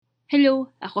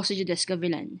Hello, ako si Judes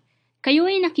Gavilan. Kayo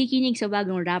ay nakikinig sa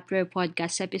bagong Rappler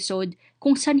Podcast episode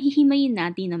kung saan hihimayin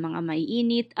natin ang mga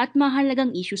maiinit at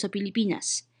mahalagang issue sa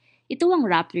Pilipinas. Ito ang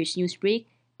Rappler's Newsbreak,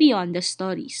 Beyond the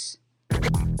Stories.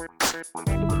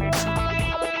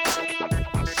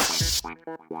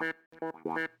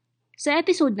 Sa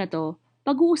episode na to,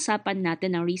 pag-uusapan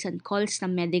natin ang recent calls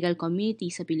ng medical community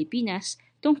sa Pilipinas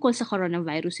tungkol sa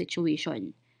coronavirus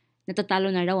situation. Natatalo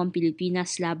na raw ang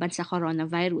Pilipinas laban sa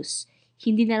coronavirus.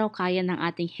 Hindi na raw kaya ng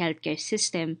ating healthcare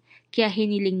system kaya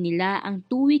hiniling nila ang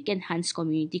 2-week enhanced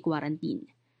community quarantine.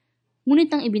 Ngunit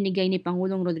ang ibinigay ni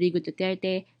Pangulong Rodrigo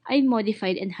Duterte ay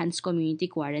modified enhanced community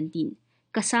quarantine,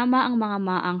 kasama ang mga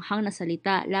maanghang na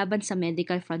salita laban sa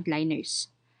medical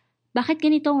frontliners. Bakit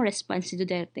ganito ang response ni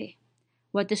Duterte?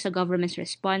 What does the government's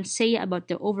response say about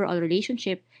the overall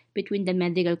relationship between the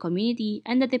medical community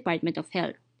and the Department of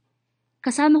Health?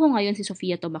 Kasama ko ngayon si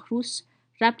Sofia Tomacruz,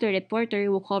 Raptor reporter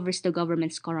who covers the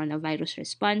government's coronavirus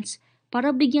response para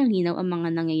bigyang linaw ang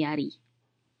mga nangyayari.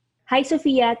 Hi,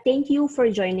 Sophia. Thank you for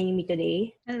joining me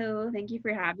today. Hello, thank you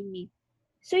for having me.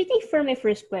 So I think for my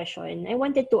first question, I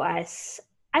wanted to ask,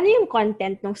 ano yung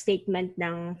content ng statement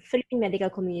ng Philippine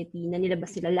medical community na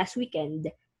nilabas nila last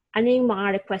weekend? Ano yung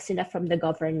mga requests nila from the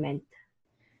government?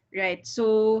 Right,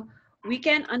 so we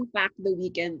can unpack the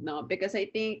weekend now because I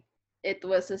think it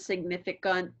was a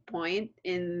significant point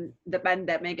in the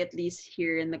pandemic, at least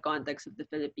here in the context of the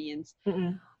Philippines.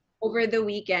 Mm-mm. Over the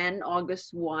weekend,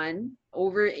 August 1,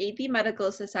 over 80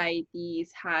 medical societies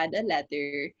had a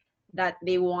letter that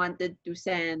they wanted to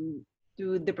send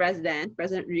to the President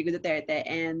Rodrigo Duterte,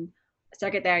 and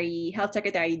Health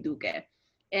Secretary Duque.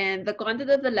 And the content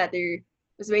of the letter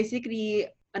was basically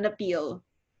an appeal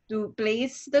to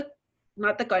place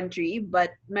not the country,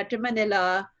 but Metro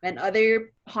Manila and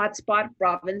other hotspot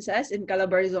provinces in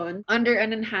Calabarzon under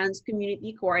an enhanced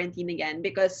community quarantine again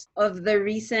because of the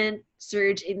recent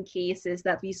surge in cases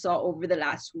that we saw over the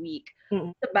last week.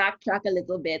 Mm-hmm. To backtrack a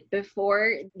little bit,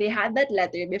 before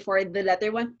the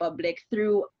letter went public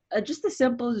through just a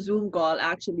simple Zoom call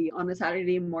actually on a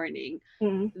Saturday morning.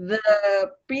 Mm-hmm. The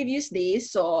previous days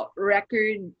saw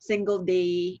record single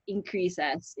day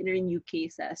increases in our new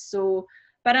cases. So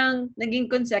parang naging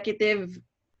consecutive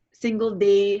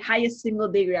highest single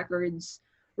day records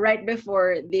right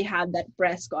before they had that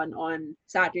press con on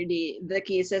Saturday. The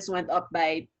cases went up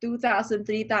by 2,000,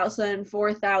 3,000,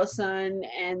 4,000,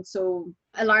 and so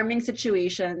alarming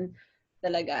situation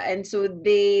talaga. And so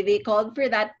they called for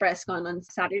that press con on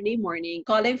Saturday morning,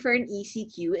 calling for an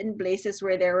ECQ in places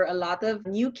where there were a lot of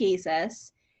new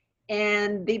cases.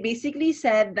 And they basically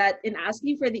said that in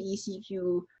asking for the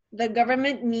ECQ, the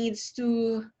government needs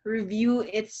to review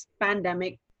its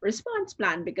pandemic response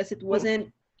plan because it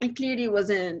clearly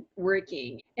wasn't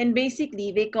working. And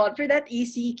basically, they called for that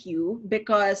ECQ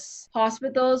because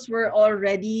hospitals were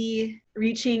already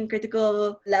reaching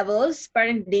critical levels,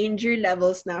 parang danger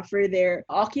levels na for their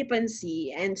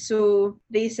occupancy. And so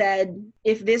they said,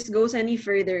 if this goes any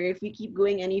further, if we keep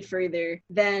going any further,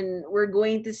 then we're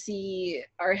going to see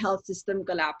our health system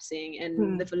collapsing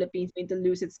and the Philippines going to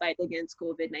lose its fight against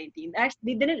COVID-19.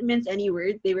 Actually, they didn't mince any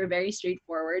words. They were very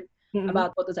straightforward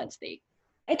about what was at stake.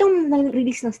 Itong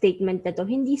nag-release ng statement na to,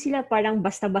 hindi sila parang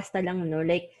basta-basta lang, no?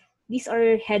 Like, these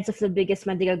are heads of the biggest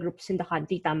medical groups in the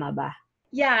country, tama ba?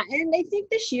 Yeah, and I think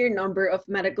the sheer number of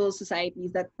medical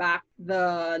societies that backed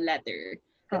the letter,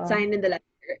 that signed in the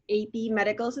letter, 80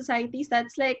 medical societies,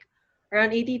 that's like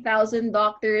around 80,000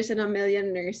 doctors and 1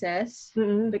 million nurses,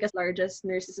 because largest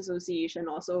nurses association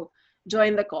also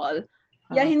joined the call.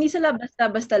 Yeah, hindi sila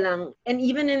basta-basta lang. And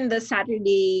even in the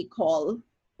Saturday call,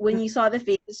 when you saw the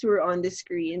faces who were on the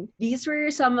screen, these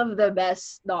were some of the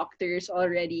best doctors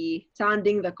already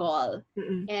sounding the call.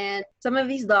 And some of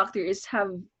these doctors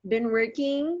have been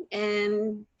working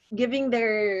and giving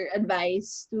their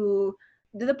advice to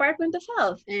the Department of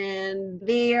Health. And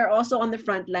they are also on the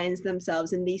front lines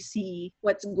themselves and they see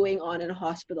what's going on in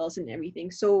hospitals and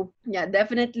everything. So yeah,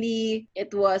 definitely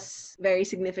it was very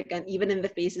significant even in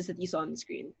the faces that you saw on the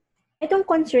screen. Itong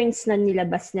concerns na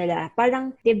nilabas nila,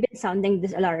 parang they've been sounding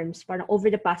these alarms parang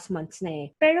over the past months na eh.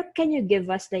 Pero can you give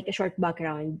us like a short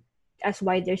background as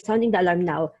why they're sounding the alarm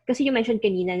now? Kasi you mentioned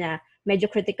kanina na medyo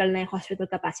critical na yung hospital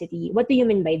capacity. What do you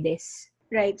mean by this?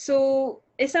 Right. So,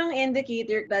 isang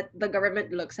indicator that the government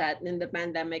looks at in the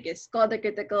pandemic is called the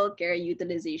critical care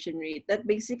utilization rate. That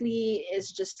basically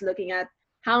is just looking at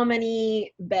how many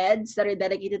beds that are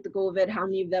dedicated to COVID, how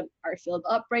many of them are filled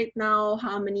up right now,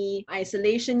 how many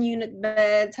isolation unit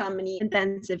beds, how many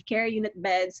intensive care unit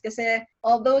beds. Kasi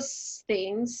all those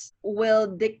things will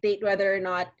dictate whether or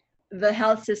not the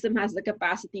health system has the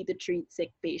capacity to treat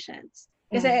sick patients.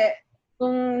 Kasi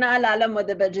Kung naalala mo,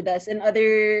 diba, Judas, in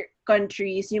other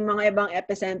countries, yung mga ibang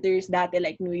epicenters dati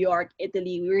like New York,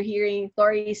 Italy, we were hearing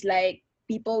stories like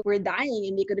people were dying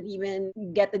and they couldn't even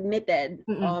get admitted,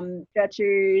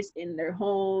 stretchers in their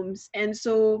homes. And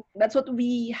so that's what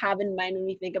we have in mind when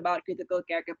we think about critical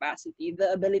care capacity,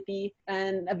 the ability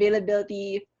and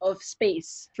availability of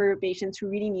space for patients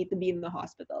who really need to be in the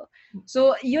hospital.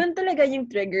 So yun talaga yung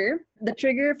trigger. The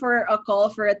trigger for a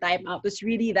call for a timeout was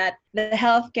really that the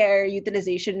healthcare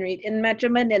utilization rate in Metro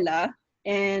Manila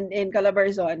and in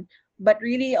Calabarzon, but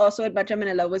really also at Metro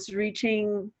Manila was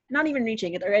not even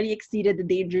reaching, it already exceeded the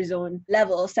danger zone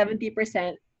level,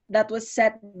 70%. That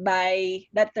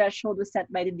threshold was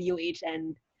set by the DOH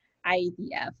and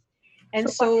IETF. And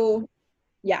so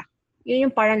yeah. Yun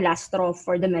yung parang last straw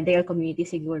for the medical community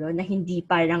siguro, na hindi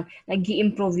parang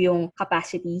nag-i-improve yung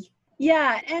capacity.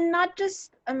 Yeah, and not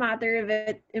just a matter of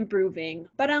it improving.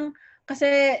 Parang,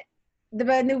 kasi,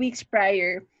 diba, in the weeks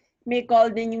prior, may call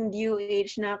din yung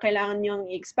DOH na kailangan yung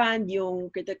expand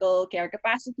yung critical care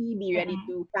capacity, be ready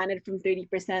to expand it from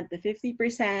 30% to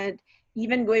 50%,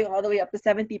 even going all the way up to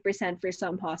 70% for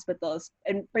some hospitals,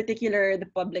 in particular the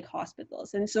public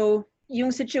hospitals. And so yung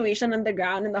situation on the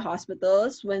ground in the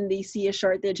hospitals, when they see a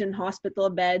shortage in hospital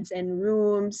beds and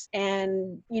rooms,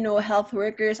 and, health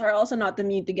workers are also not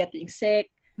immune to getting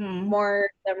sick. More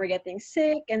of them were getting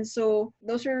sick. And so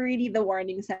those were really the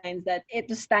warning signs that it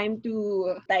was time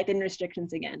to tighten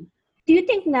restrictions again. Do you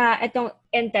think na itong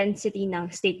intensity ng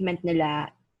statement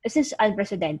nila, this is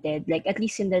unprecedented, like at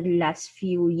least in the last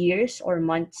few years or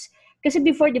months? Kasi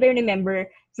before, di ba, remember,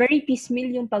 very piecemeal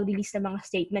yung pag-release ng mga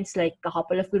statements, like a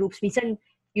couple of groups. Minsan,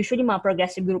 usually mga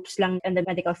progressive groups lang in the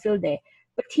medical field eh.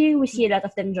 But here we see a lot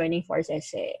of them joining forces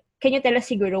eh. Can you tell us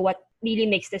siguro what really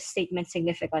makes this statement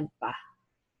significant pa?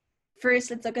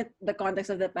 First, let's look at the context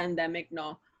of the pandemic,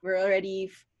 no? We're already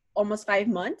almost 5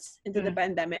 months into the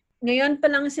pandemic. Ngayon pa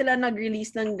lang sila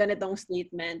nag-release ng ganitong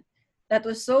statement that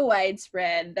was so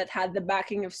widespread, that had the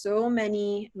backing of so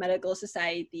many medical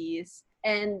societies.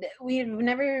 And we've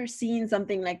never seen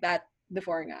something like that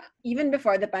before nga. Even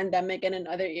before the pandemic and in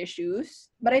other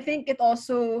issues. But I think it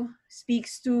also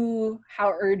speaks to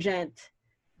how urgent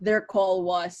their call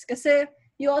was. Kasi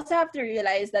you also have to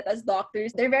realize that as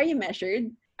doctors, they're very measured.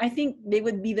 I think they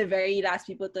would be the very last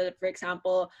people to, for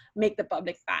example, make the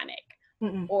public panic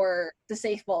or to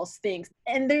say false things.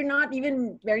 And they're not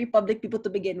even very public people to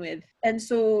begin with. And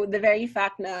so the very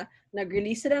fact na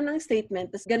nag-release sila ng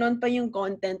statement, tas ganon pa yung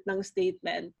content ng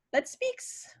statement, that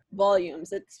speaks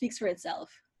volumes. That speaks for itself.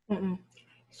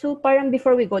 So parang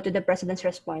before we go to the President's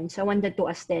response, I wanted to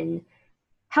ask then,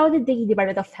 how did the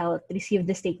Department of Health receive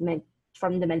the statement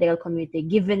from the medical community,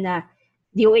 given na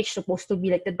DOH supposed to be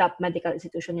like the top medical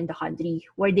institution in the country?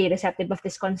 Were they receptive of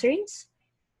these concerns?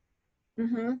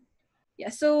 Yeah,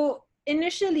 so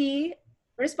initially,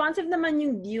 responsive naman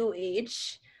yung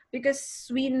DOH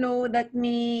because we know that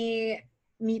may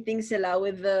meetings sila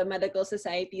with the medical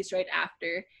societies right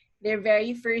after. Their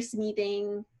very first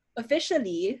meeting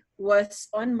officially was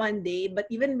on Monday, but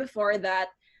even before that,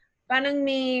 parang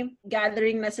may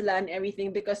gathering na sila and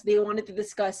everything because they wanted to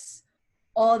discuss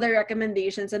all the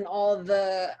recommendations and all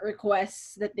the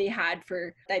requests that they had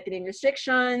for tightening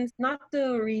restrictions, not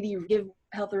to really give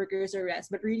health workers a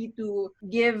rest, but really to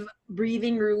give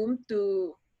breathing room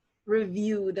to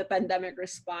review the pandemic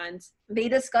response. They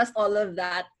discussed all of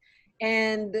that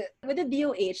and with the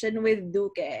DOH and with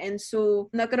Duque. And so,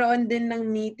 nagkaroon din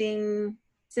ng meeting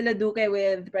sila Duque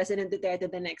with President Duterte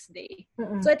the next day.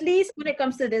 So at least when it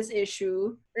comes to this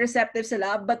issue, receptive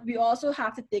sila, but we also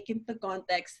have to take into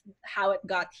context how it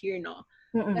got here, no?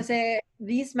 Kasi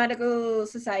these medical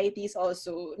societies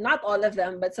also, not all of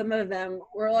them, but some of them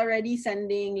were already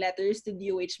sending letters to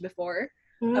DOH before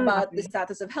about the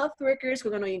status of health workers,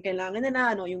 kung ano yung kailangan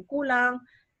nila, ano yung kulang.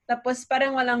 Tapos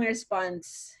parang walang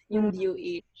response yung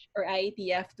DOH or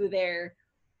IETF to their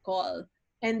call.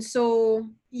 And so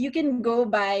you can go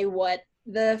by what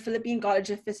the Philippine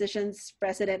College of Physicians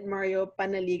President Mario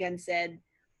Panaligan said.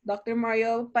 Dr.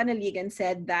 Mario Panaligan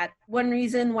said that one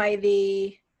reason why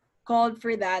they called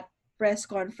for that press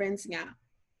conference nga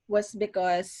was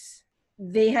because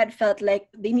they had felt like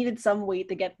they needed some way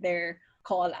to get their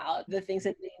call out, the things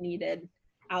that they needed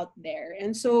out there.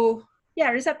 And so, yeah,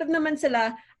 receptive naman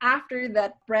sila after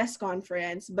that press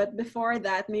conference. But before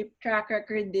that, may track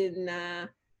record din na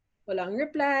walang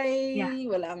reply,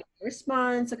 walang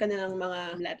response sa kanilang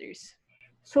mga letters.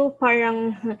 So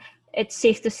parang it's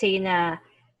safe to say na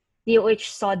DOH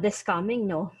saw this coming,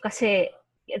 no? Kasi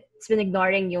it's been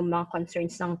ignoring yung mga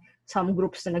concerns ng some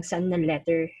groups na nagsend ng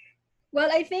letter.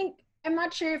 Well, I think, I'm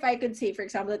not sure if I could say, for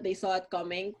example, that they saw it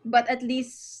coming, but at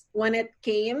least when it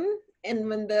came, And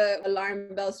when the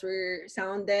alarm bells were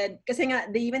sounded, kasi nga,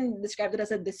 they even described it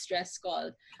as a distress call.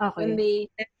 When Okay. they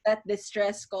sent that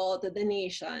distress call to the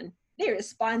nation, they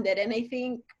responded. And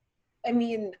I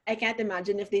mean, I can't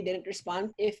imagine if they didn't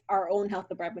respond, if our own health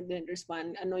department didn't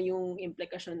respond, ano yung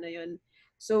implication na yun.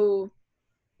 So,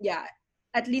 yeah,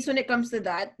 at least when it comes to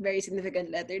that, very significant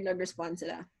letter, nag-respond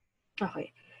sila.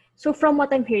 Okay. So from what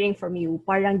I'm hearing from you,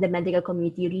 parang the medical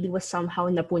community really was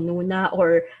somehow napuno na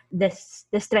or the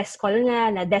stress call nga,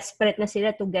 na desperate na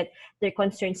sila to get their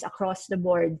concerns across the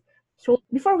board. So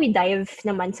before we dive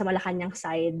naman sa Malacanang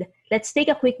side, let's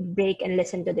take a quick break and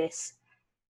listen to this.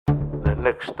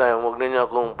 Next time, huwag ninyo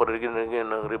akong parigin-rigin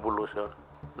ng revolusyon.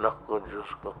 Naku, Diyos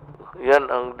ko. Yan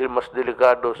ang mas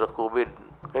delikado sa COVID.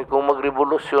 Kaya kung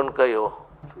magrevolusyon kayo,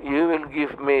 you will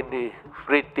give me the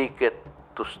free ticket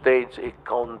to stage a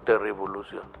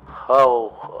counter-revolution.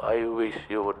 How I wish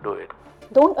you would do it.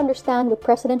 Don't understand what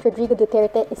President Rodrigo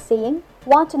Duterte is saying?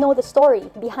 Want to know the story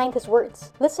behind his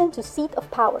words? Listen to Seat of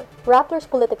Power, Rappler's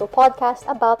political podcast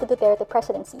about the Duterte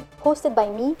presidency, hosted by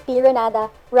me, P.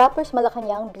 Renada, Rappler's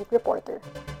Malacanang beat reporter.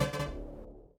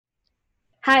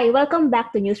 Hi, welcome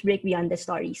back to Newsbreak Beyond the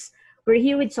Stories. We're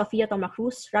here with Sofia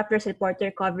Tomacruz, Rappler's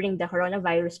reporter covering the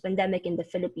coronavirus pandemic in the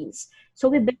Philippines. So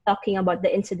we've been talking about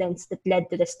the incidents that led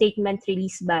to the statement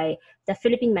released by the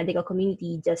Philippine medical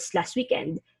community just last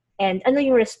weekend, and ano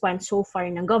yung response so far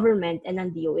ng government and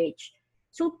ng DOH.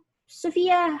 So,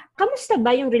 Sofia, kamusta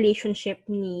ba yung relationship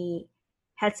ni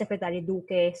Health Secretary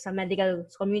Duque sa medical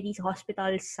community, sa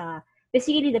hospitals, sa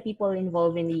basically the people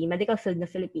involved in the medical field in the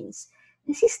Philippines?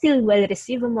 Is he still well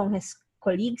received among his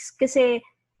colleagues? Kasi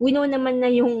we know naman na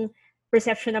yung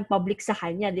perception ng public sa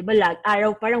kanya, di ba?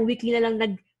 Araw, parang weekly na lang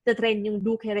nag-trend yung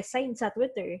Duque resign sa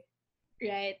Twitter.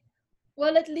 Right.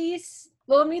 Well, at least,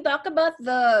 when we talk about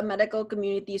the medical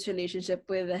community's relationship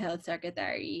with the health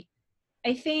secretary,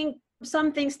 I think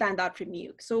some things stand out from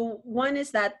you. So one is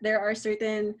that there are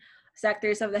certain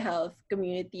sectors of the health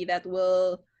community that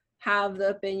will have the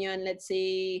opinion, let's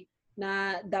say,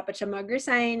 na dapat siya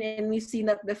mag-resign, and we've seen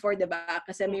that before, diba?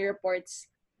 Kasi may reports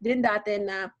din dati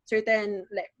na certain,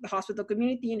 like the hospital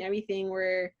community and everything,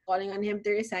 were calling on him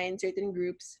to resign, certain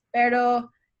groups.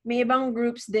 Pero may ibang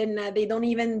groups din na they don't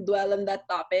even dwell on that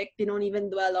topic. They don't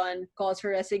even dwell on calls for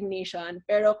resignation.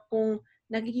 Pero kung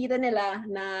nakikita nila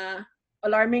na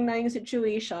alarming na yung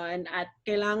situation at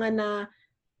kailangan na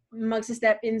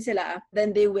mag-step in sila,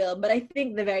 then they will. But I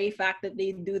think the very fact that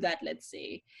they do that, let's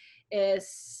say, is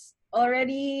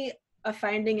already a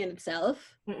finding in itself.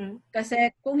 Mm-mm.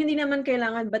 Kasi kung hindi naman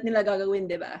kailangan, ba't nila gagawin,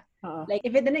 di ba? Oo. Like,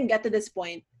 if it didn't get to this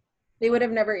point, they would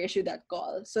have never issued that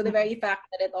call. So the very fact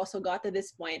that it also got to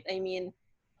this point, I mean,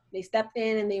 they stepped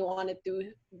in and they wanted to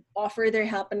offer their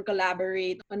help and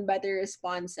collaborate on better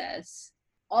responses.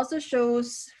 Also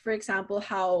shows, for example,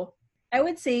 how I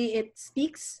would say it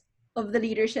speaks of the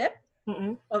leadership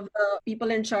Mm-mm. of the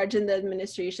people in charge in the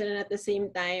administration, and at the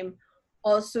same time,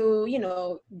 also, you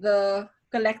know, the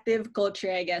collective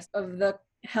culture, I guess, of the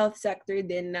health sector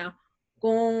din na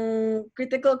kung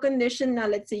critical condition na,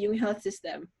 let's say, yung health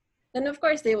system, then of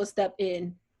course they will step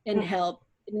in and help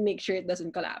and make sure it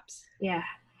doesn't collapse. Yeah.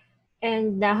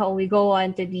 And now we go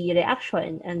on to the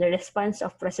reaction and the response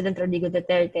of President Rodrigo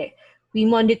Duterte. We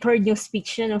monitored yung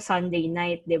speech niya no Sunday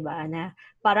night, di ba? Na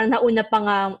parang nauna pa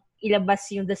nga ilabas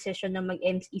yung decision na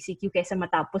mag-MECQ kaysa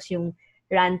matapos yung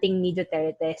ranting ni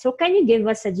Duterte. So can you give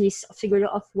us a gist siguro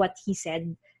of what he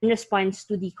said in response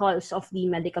to the calls of the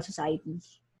medical society?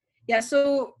 Yeah,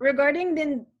 so regarding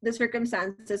then the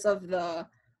circumstances of the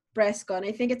press con,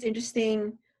 I think it's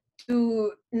interesting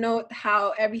to note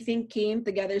how everything came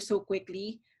together so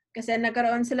quickly. Kasi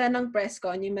nagkaroon sila ng press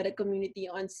con, yung medical community,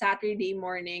 on Saturday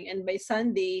morning, and by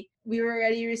Sunday, we were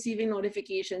already receiving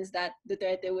notifications that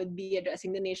Duterte would be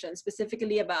addressing the nation,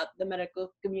 specifically about the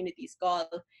medical community's call.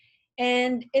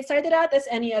 And it started out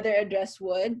as any other address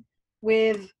would,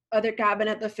 with other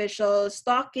cabinet officials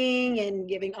talking and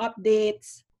giving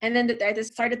updates. And then Duterte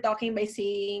started talking by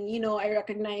saying, you know, I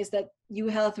recognize that you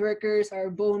health workers are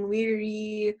bone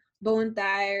weary, bone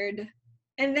tired.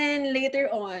 And then later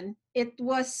on, it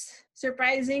was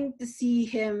surprising to see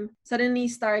him suddenly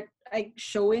start like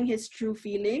showing his true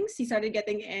feelings. He started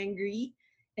getting angry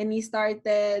and he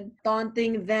started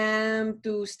taunting them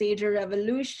to stage a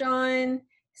revolution,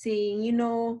 saying, you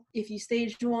know, if you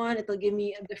stage one, it'll give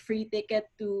me the free ticket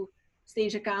to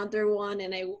stage a counter one,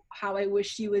 and how I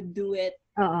wish you would do it.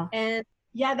 And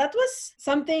yeah, that was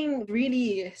something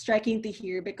really striking to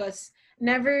hear, because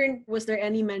never was there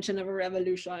any mention of a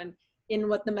revolution in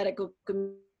what the medical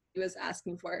community was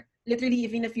asking for. Literally,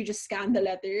 even if you just scan the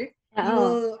letter,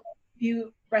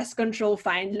 you press control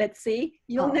find, let's say,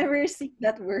 you'll never see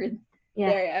that word.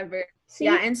 there ever. So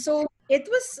Yeah, and so it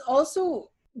was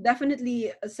also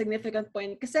definitely a significant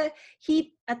point kasi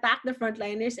he attacked the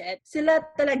frontliners at sila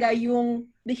talaga yung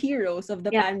the heroes of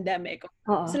the pandemic.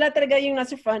 Oo. Sila talaga yung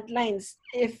nasa frontlines.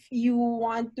 If you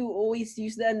want to always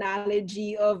use the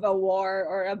analogy of a war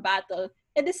or a battle,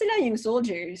 edi sila yung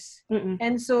soldiers.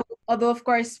 And so, although of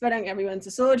course, parang everyone's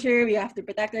a soldier, we have to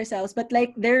protect ourselves, but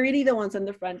like they're really the ones on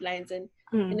the front lines and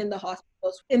in the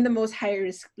hospitals, in the most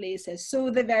high-risk places. So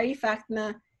the very fact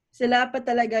na sila pa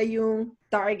talaga yung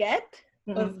target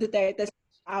of Duterte's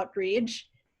outrage,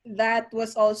 that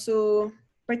was also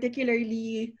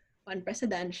particularly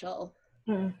unprecedented.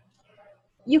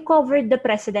 You covered the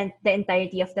president the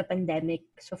entirety of the pandemic,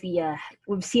 Sophia.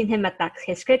 We've seen him attack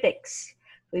his critics.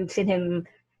 We've seen him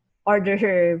order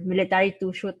her military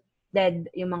to shoot dead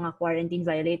yung mga quarantine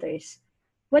violators.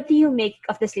 What do you make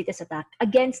of this latest attack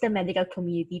against the medical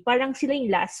community? Parang sila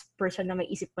yung last person na may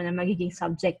isip mo na magiging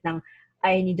subject ng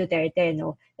ay ni Duterte,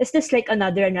 no? Is this like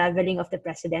another unraveling of the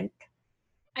president?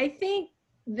 I think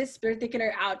this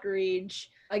particular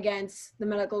outrage against the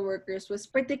medical workers was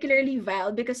particularly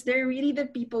vile because they're really the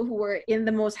people who were in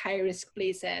the most high-risk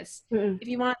places. If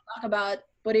you want to talk about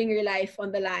putting your life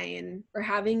on the line or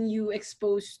having you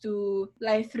exposed to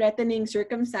life-threatening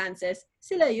circumstances,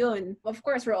 sila yun. Of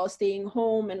course, we're all staying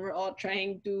home and we're all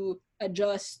trying to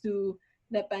adjust to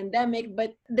the pandemic,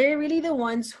 but they're really the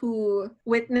ones who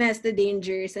witness the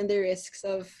dangers and the risks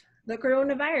of the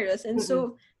coronavirus. And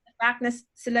so the fact na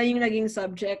sila yung naging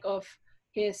subject of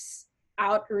his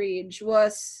outrage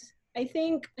was, I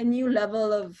think, a new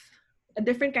level of a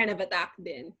different kind of attack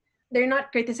din. They're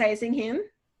not criticizing him.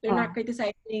 They're not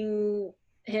criticizing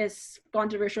his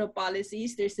controversial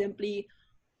policies. They're simply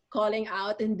calling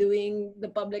out and doing the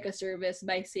public a service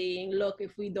by saying, look,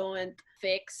 if we don't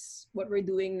fix what we're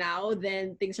doing now,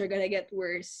 then things are going to get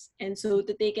worse. And so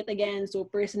to take it again so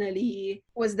personally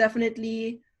was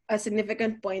definitely a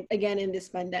significant point again in this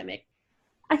pandemic.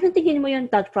 Ano tingin mo yung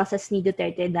thought process ni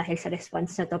Duterte dahil sa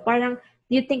response na to? Parang,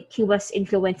 do you think he was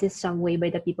influenced in some way by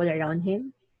the people around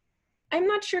him? I'm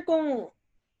not sure kung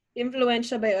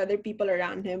influenced by other people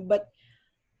around him, but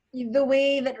the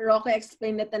way that Roque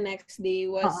explained it the next day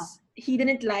was he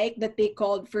didn't like that they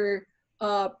called for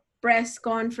a press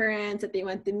conference, that they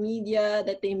went to media,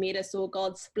 that they made a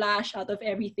so-called splash out of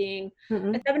everything.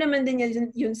 At sabi naman din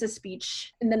yun sa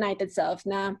speech in the night itself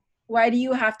na, why do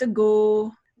you have to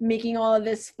go making all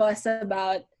this fuss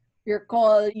about your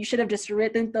call? You should have just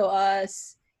written to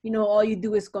us. You know, all you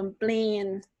do is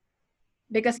complain.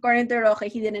 Because according to Roque,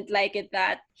 he didn't like it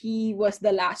that he was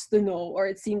the last to know, or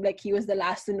it seemed like he was the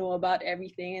last to know about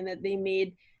everything, and that they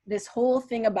made this whole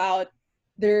thing about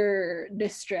their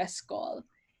distress call.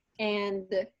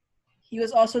 And he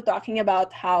was also talking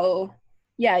about how,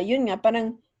 yun nga,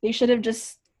 parang they should have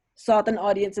just sought an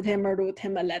audience with him or wrote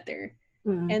him a letter.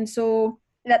 And so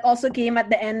that also came at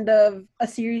the end of a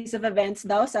series of events,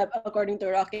 daw, according to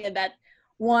Roque, that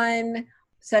one,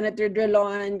 Senator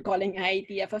Drilon calling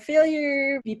IETF a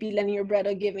failure, VP Lenny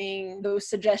Robredo giving those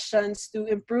suggestions to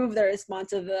improve the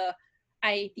response of the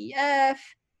IETF,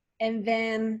 and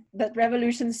then that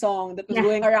revolution song that was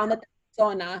going around the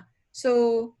sauna.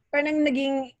 So, parang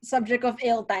naging subject of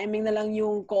ill timing na lang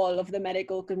yung call of the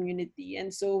medical community.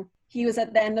 And so, he was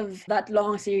at the end of that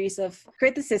long series of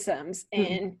criticisms,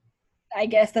 and I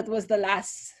guess that was the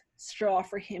last straw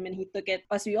for him, and he took it,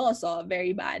 as we all saw,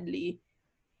 very badly.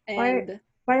 And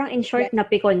parang in short,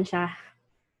 napikon siya.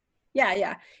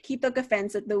 Yeah. He took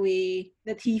offense at the way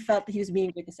that he felt that he was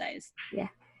being criticized. Yeah.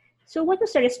 So what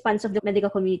was the response of the medical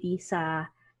community sa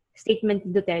statement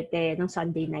ni Duterte nung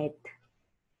Sunday night?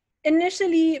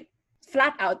 Initially,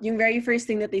 flat out, yung very first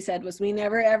thing that they said was, we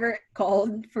never ever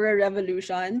called for a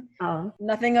revolution.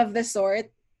 Nothing of the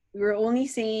sort. We were only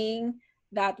saying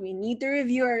that we need to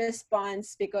review our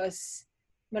response because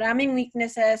maraming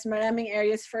weaknesses, maraming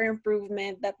areas for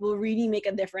improvement that will really make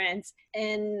a difference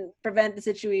and prevent the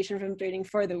situation from turning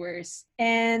for the worse.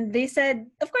 And they said,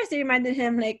 of course, they reminded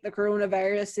him like the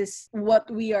coronavirus is what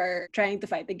we are trying to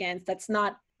fight against. That's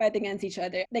not fight against each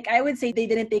other. Like I would say they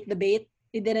didn't take the bait.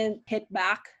 They didn't hit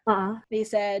back. They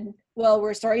said, well,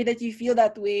 we're sorry that you feel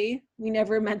that way. We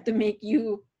never meant to make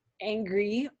you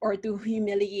angry or to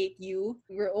humiliate you.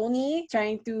 We're only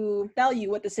trying to tell you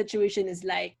what the situation is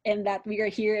like and that we are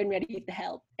here and ready to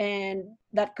help. And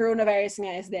that coronavirus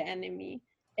nga is the enemy.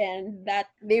 And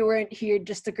that they weren't here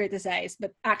just to criticize,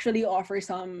 but actually offer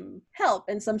some help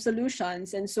and some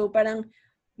solutions. And so parang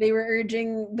they were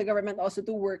urging the government also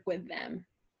to work with them.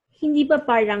 Hindi ka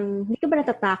ba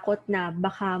natatakot na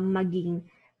baka maging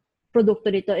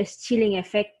produkto nito is chilling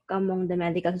effect among the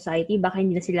medical society? Baka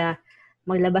hindi na sila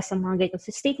maglabas ng mga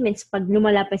ganitong statements pag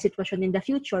lumala pa yung sitwasyon in the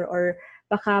future, or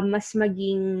baka mas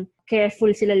maging careful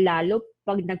sila lalo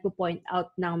pag nagpo-point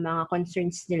out ng mga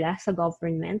concerns nila sa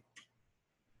government?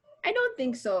 I don't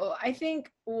think so. I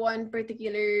think one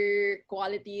particular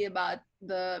quality about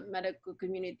the medical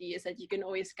community is that you can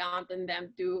always count on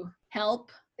them to help,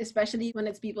 especially when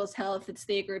it's people's health at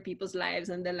stake or people's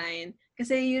lives on the line.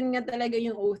 Kasi yun nga talaga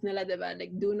yung oath nila, diba?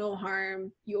 Like, do no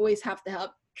harm. You always have to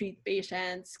help treat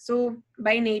patients. So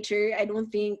by nature, I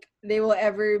don't think they will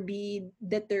ever be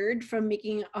deterred from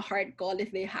making a hard call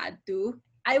if they had to.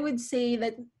 I would say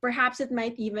that perhaps it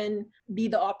might even be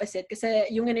the opposite. Kasi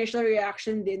yung initial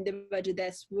reaction din, diba,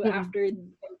 Judes, after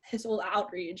his whole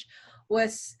outrage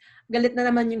was galit na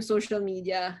naman yung social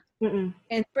media.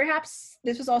 And perhaps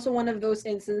this was also one of those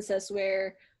instances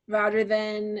where rather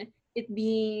than it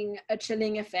being a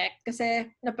chilling effect, kasi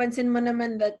napansin mo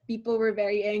naman that people were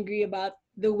very angry about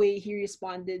the way he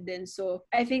responded then. So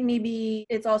I think maybe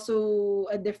it's also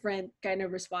a different kind of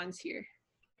response here.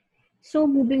 So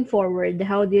moving forward,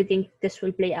 how do you think this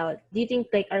will play out? Do you think,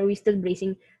 like, are we still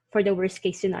bracing for the worst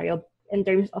case scenario in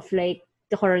terms of like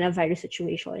the coronavirus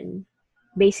situation,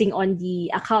 basing on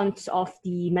the accounts of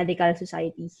the medical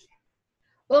society?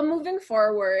 Well, moving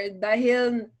forward,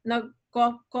 dahil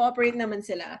nag-cooperate naman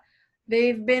sila,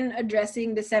 they've been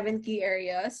addressing the 7 key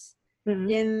areas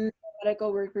in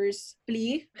medical workers'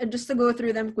 plea. And just to go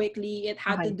through them quickly, it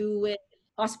had to do with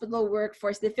hospital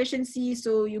workforce deficiency,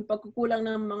 so yung pagkukulang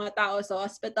ng mga tao sa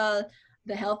hospital,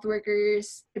 the health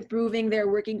workers, improving their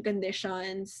working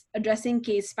conditions, addressing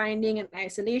case finding and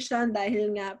isolation dahil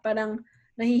nga parang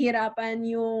nahihirapan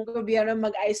yung gobyerno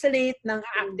mag-isolate ng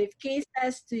active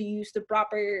cases to use the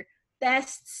proper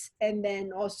tests and then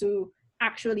also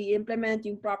actually implement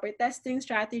yung proper testing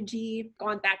strategy,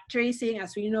 contact tracing,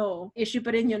 as we know, issue pa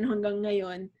rin yun hanggang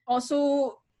ngayon.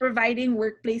 Also, providing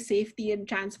workplace safety and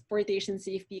transportation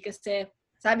safety kasi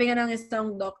sabi nga ng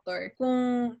isang doktor,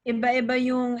 kung iba-iba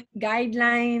yung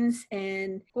guidelines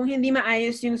and kung hindi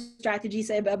maayos yung strategy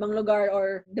sa iba-ibang lugar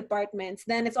or departments,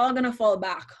 then it's all gonna fall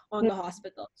back on the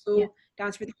hospital. So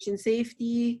transportation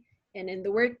safety and in the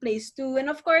workplace too.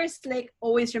 And of course, like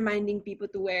always reminding people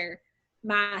to wear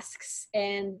masks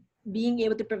and being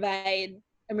able to provide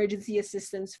emergency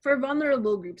assistance for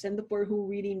vulnerable groups and the poor who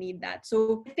really need that.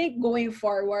 So I think going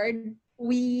forward,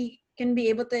 we can be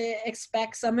able to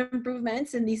expect some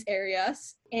improvements in these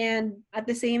areas. And at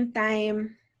the same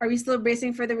time, are we still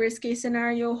bracing for the worst case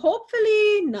scenario?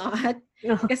 Hopefully not.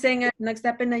 Kasi nga,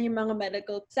 nag-step in na yung mga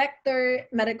medical sector,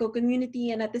 medical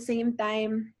community, and at the same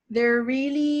time, they're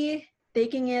really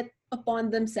taking it upon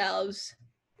themselves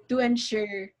to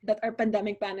ensure that our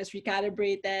pandemic plan is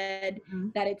recalibrated,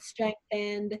 that it's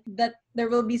strengthened, that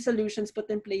there will be solutions put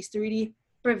in place to really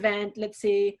prevent, let's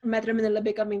say, Metro Manila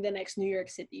becoming the next New York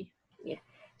City. Yeah.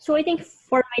 So I think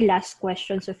for my last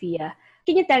question, Sophia,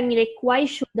 can you tell me, like, why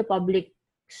should the public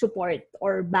support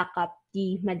or back up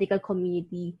the medical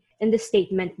community in the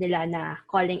statement nila na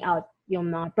calling out yung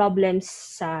mga problems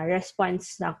sa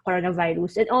response ng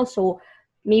coronavirus, and also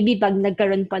maybe pag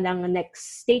nagkaroon pa ng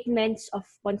next statements of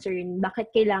concern, bakit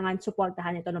kailangan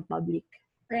supportahan ito ng public?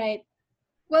 Right.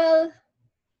 Well,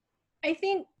 I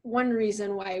think one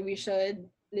reason why we should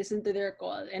listen to their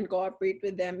call and cooperate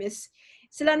with them is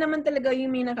sila naman talaga yung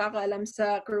may nakakaalam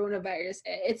sa coronavirus.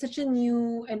 It's such a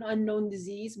new and unknown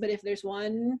disease, but if there's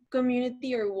one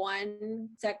community or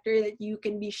one sector that you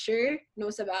can be sure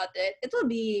knows about it, it will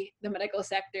be the medical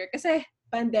sector. Kasi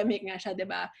pandemic nga siya,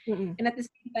 diba? And at the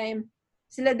same time,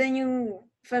 sila din yung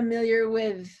familiar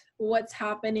with what's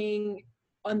happening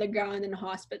on the ground in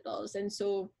hospitals. And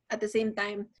so at the same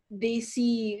time, they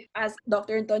see, as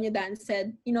Dr. Antonio Dan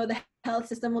said, you know, the health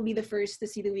system will be the first to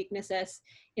see the weaknesses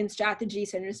in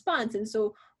strategies and response. And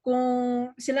so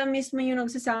kung sila mismo yung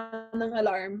nagsasound ng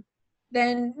alarm,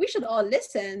 then we should all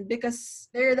listen because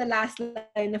they're the last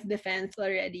line of defense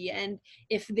already. And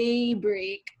if they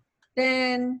break,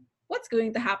 then what's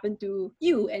going to happen to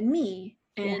you and me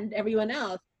and everyone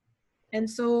else? And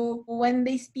so when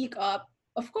they speak up,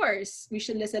 of course, we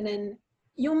should listen. And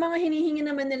yung mga hinihingi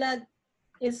naman nila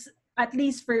is, at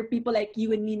least for people like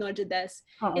you and me, Nojades,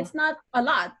 it's not a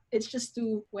lot. It's just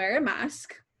to wear a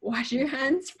mask, wash your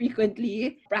hands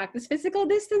frequently, practice physical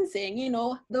distancing, you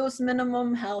know, those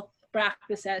minimum health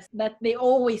practices that they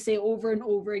always say over and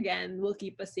over again will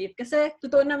keep us safe. Kasi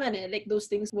totoo naman like those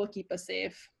things will keep us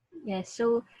safe. Yes,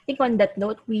 so I think on that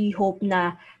note, we hope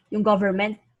na yung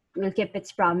government will keep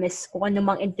its promise kung ano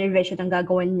mang intervention ang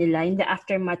gagawin nila in the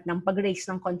aftermath ng pag-raise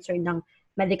ng concern ng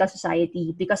medical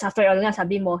society. Because after all nga,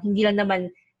 sabi mo, hindi lang naman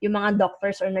yung mga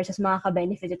doctors or nurses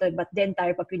makaka-benefit ito, but the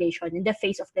entire population in the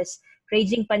face of this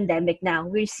raging pandemic now,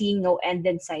 we're seeing no end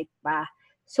in sight pa.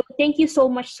 So thank you so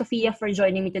much, Sophia, for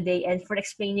joining me today and for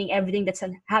explaining everything that's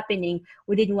happening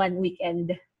within one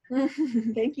weekend.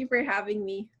 Thank you for having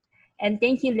me. And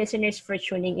thank you, listeners, for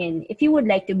tuning in. If you would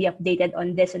like to be updated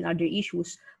on this and other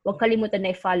issues, huwag kalimutan na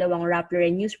i-follow ang Rappler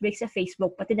and Newsbreak sa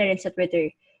Facebook, pati na rin sa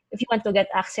Twitter. If you want to get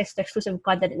access to exclusive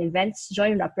content and events,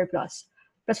 join Rappler Plus.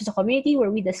 Plus is a community where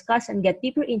we discuss and get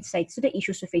deeper insights to the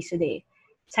issues we face today.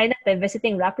 Sign up by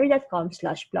visiting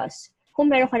rappler.com/plus. Kung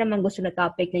meron ka namang gusto na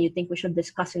topic na you think we should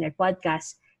discuss in our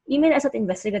podcast, email us at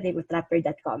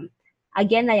investigative@rappler.com.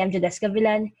 Again, I am Jodes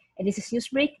Gavilan, and this is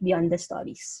Newsbreak Beyond the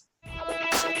Stories.